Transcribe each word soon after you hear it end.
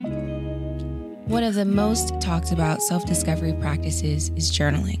One of the most talked about self-discovery practices is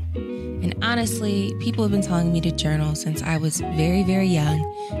journaling. And honestly, people have been telling me to journal since I was very, very young,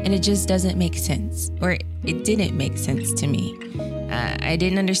 and it just doesn't make sense, or it didn't make sense to me. I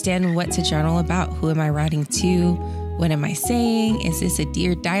didn't understand what to journal about. Who am I writing to? What am I saying? Is this a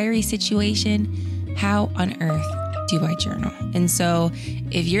Dear Diary situation? How on earth do I journal? And so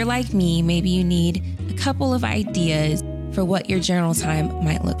if you're like me, maybe you need a couple of ideas for what your journal time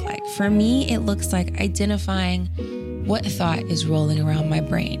might look like. For me, it looks like identifying what thought is rolling around my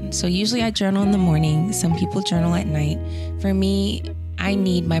brain. So usually I journal in the morning. Some people journal at night. For me, I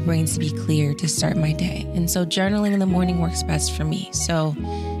need my brain to be clear to start my day. And so journaling in the morning works best for me. So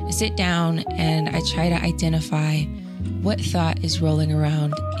I sit down and I try to identify what thought is rolling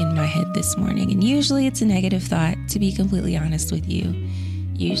around in my head this morning. And usually it's a negative thought, to be completely honest with you.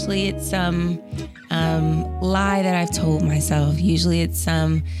 Usually it's some lie that I've told myself. Usually it's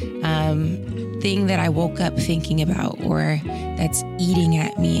some thing that I woke up thinking about or that's eating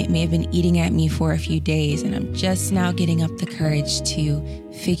at me. It may have been eating at me for a few days, and I'm just now getting up the courage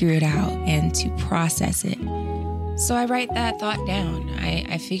to figure it out and to process it. So I write that thought down.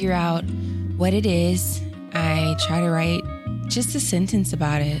 I figure out what it is. I try to write just a sentence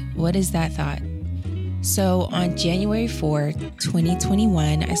about it. What is that thought? So on January 4th,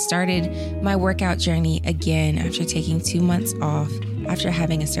 2021, I started my workout journey again after taking 2 months off after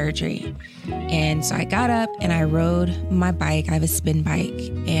having a surgery. And so I got up and I rode my bike. I have a spin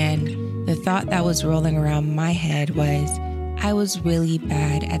bike. And the thought that was rolling around my head was, I was really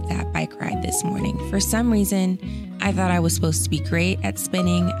bad at that bike ride this morning. For some reason, I thought I was supposed to be great at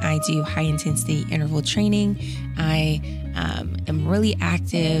spinning. I do high intensity interval training. I am really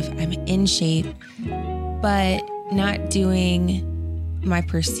active. I'm in shape, but not doing my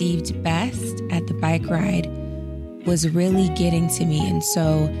perceived best at the bike ride was really getting to me. And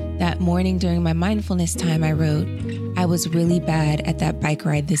so that morning during my mindfulness time, I wrote, I was really bad at that bike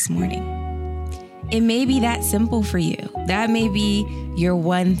ride this morning. It may be that simple for you. That may be your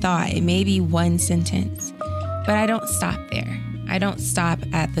one thought. It may be one sentence, but I don't stop there. I don't stop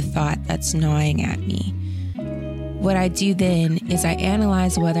at the thought that's gnawing at me. What I do then is I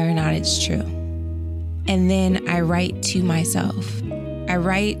analyze whether or not it's true. And then I write to myself. I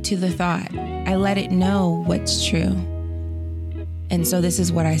write to the thought. I let it know what's true. And so this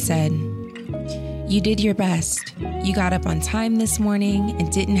is what I said. You did your best. You got up on time this morning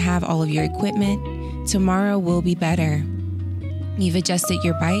and didn't have all of your equipment. Tomorrow will be better. You've adjusted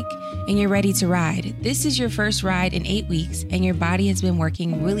your bike and you're ready to ride. This is your first ride in 8 weeks and your body has been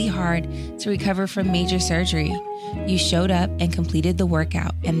working really hard to recover from major surgery. You showed up and completed the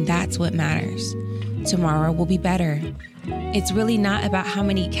workout, and that's what matters. Tomorrow will be better. It's really not about how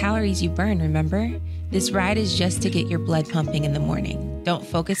many calories you burn, remember? This ride is just to get your blood pumping in the morning. Don't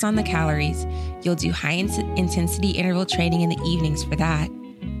focus on the calories. You'll do high intensity interval training in the evenings for that.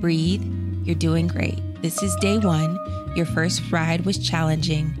 Breathe. You're doing great. This is day 1. Your first ride was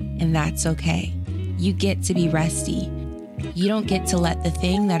challenging, and that's okay. You get to be resty. You don't get to let the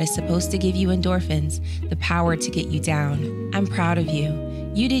thing that is supposed to give you endorphins the power to get you down. I'm proud of you.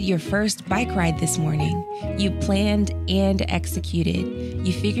 You did your first bike ride this morning. You planned and executed.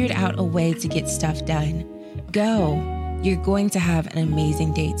 You figured out a way to get stuff done. Go. You're going to have an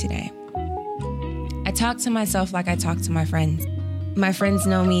amazing day today. I talk to myself like I talk to my friends. My friends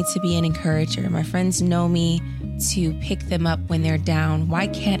know me to be an encourager. My friends know me to pick them up when they're down. Why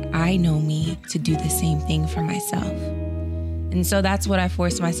can't I know me to do the same thing for myself? And so that's what I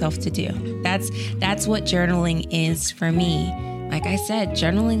force myself to do. That's what journaling is for me. Like I said,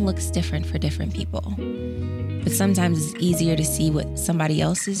 journaling looks different for different people. But sometimes it's easier to see what somebody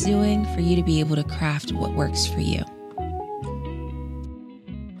else is doing for you to be able to craft what works for you.